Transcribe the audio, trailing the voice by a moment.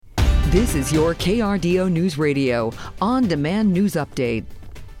This is your KRDO News Radio on-demand news update.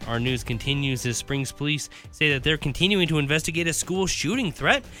 Our news continues as Springs police say that they're continuing to investigate a school shooting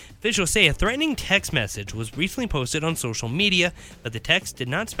threat. Officials say a threatening text message was recently posted on social media, but the text did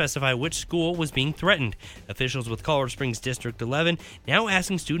not specify which school was being threatened. Officials with Colorado Springs District 11 now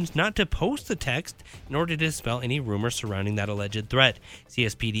asking students not to post the text in order to dispel any rumors surrounding that alleged threat.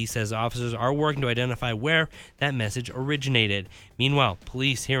 CSPD says officers are working to identify where that message originated. Meanwhile,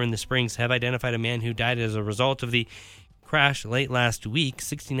 police here in the Springs have identified a man who died as a result of the crash late last week.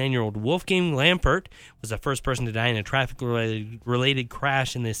 69-year-old Wolfgang Lampert was the first person to die in a traffic-related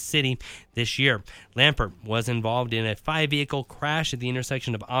crash in this city this year. Lampert was involved in a 5-vehicle crash at the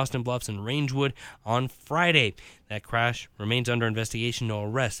intersection of Austin Bluffs and Rangewood on Friday. That crash remains under investigation. No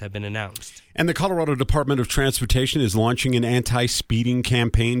arrests have been announced. And the Colorado Department of Transportation is launching an anti-speeding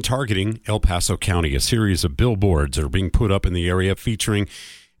campaign targeting El Paso County. A series of billboards are being put up in the area featuring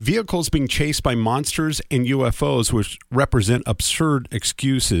vehicles being chased by monsters and UFOs, which represent absurd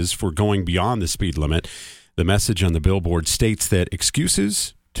excuses for going beyond the speed limit. The message on the billboard states that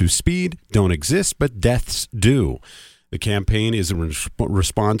excuses to speed don't exist, but deaths do. The campaign is a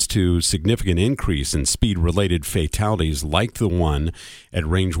response to significant increase in speed-related fatalities like the one at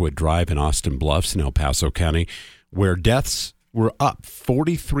Rangewood Drive in Austin Bluffs in El Paso County, where deaths were up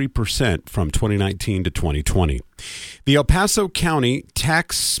 43% from 2019 to 2020. The El Paso County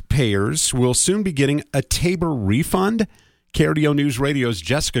taxpayers will soon be getting a Tabor refund. KRDO News Radio's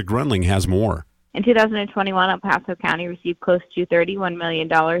Jessica Grunling has more. In 2021, El Paso County received close to $31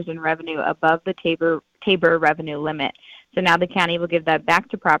 million in revenue above the Tabor revenue limit. So now the county will give that back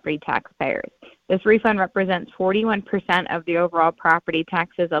to property taxpayers. This refund represents 41% of the overall property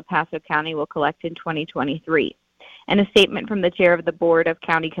taxes El Paso County will collect in 2023. In a statement from the chair of the Board of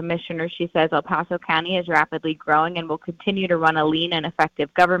County Commissioners, she says El Paso County is rapidly growing and will continue to run a lean and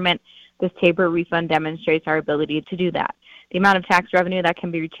effective government. This Tabor refund demonstrates our ability to do that. The amount of tax revenue that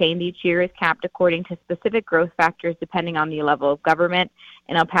can be retained each year is capped according to specific growth factors depending on the level of government.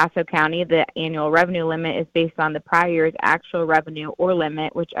 In El Paso County, the annual revenue limit is based on the prior year's actual revenue or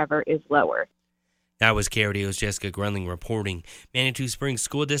limit, whichever is lower. That was KRDO's Jessica Grunling reporting. Manitou Springs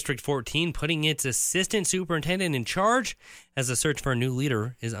School District 14 putting its assistant superintendent in charge as the search for a new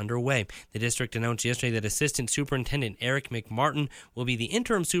leader is underway. The district announced yesterday that Assistant Superintendent Eric McMartin will be the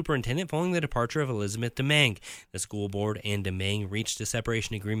interim superintendent following the departure of Elizabeth DeMang. The school board and DeMang reached a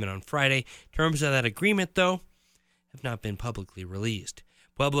separation agreement on Friday. Terms of that agreement, though, have not been publicly released.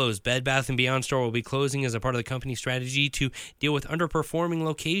 Pueblo's Bed Bath & Beyond store will be closing as a part of the company's strategy to deal with underperforming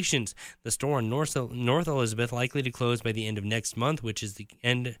locations. The store on North Elizabeth likely to close by the end of next month, which is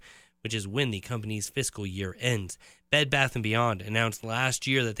when the company's fiscal year ends. Bed Bath & Beyond announced last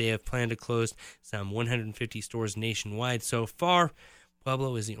year that they have planned to close some 150 stores nationwide. So far,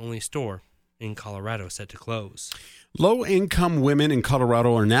 Pueblo is the only store in Colorado set to close. Low-income women in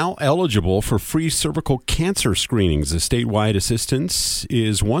Colorado are now eligible for free cervical cancer screenings. The statewide assistance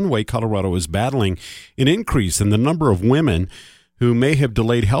is one way Colorado is battling an increase in the number of women who may have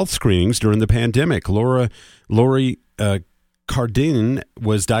delayed health screenings during the pandemic. Lori Cardin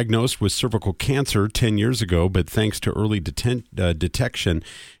was diagnosed with cervical cancer 10 years ago, but thanks to early detection,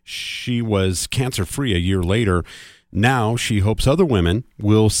 she was cancer-free a year later. Now she hopes other women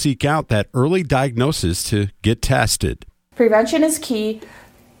will seek out that early diagnosis to get tested. Prevention is key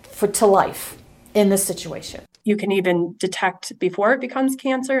to life in this situation. You can even detect before it becomes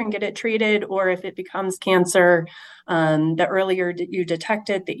cancer and get it treated, or if it becomes cancer, the earlier you detect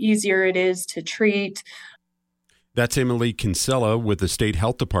it, the easier it is to treat. That's Emily Kinsella with the State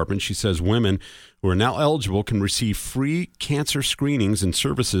Health Department. She says women who are now eligible can receive free cancer screenings and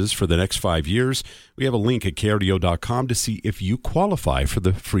services for the next 5 years. We have a link at KRDO.com to see if you qualify for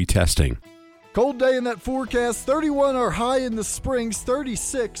the free testing. Cold day in that forecast. 31 are high in the Springs,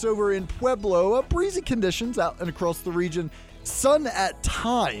 36 over in Pueblo. Breezy conditions out and across the region. Sun at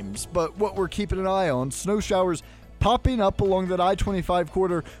times, but what we're keeping an eye on, snow showers popping up along that I-25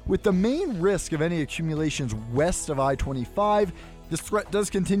 corridor with the main risk of any accumulations west of I-25. This threat does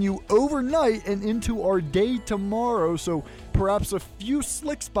continue overnight and into our day tomorrow, so perhaps a few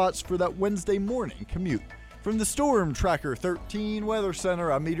slick spots for that Wednesday morning commute. From the Storm Tracker 13 Weather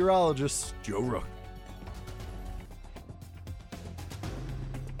Center, I'm meteorologist Joe Rook.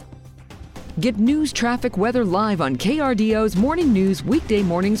 Get news, traffic, weather live on KRDO's Morning News weekday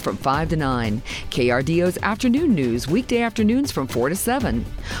mornings from 5 to 9. KRDO's Afternoon News weekday afternoons from 4 to 7.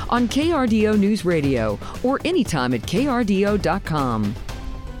 On KRDO News Radio or anytime at KRDO.com.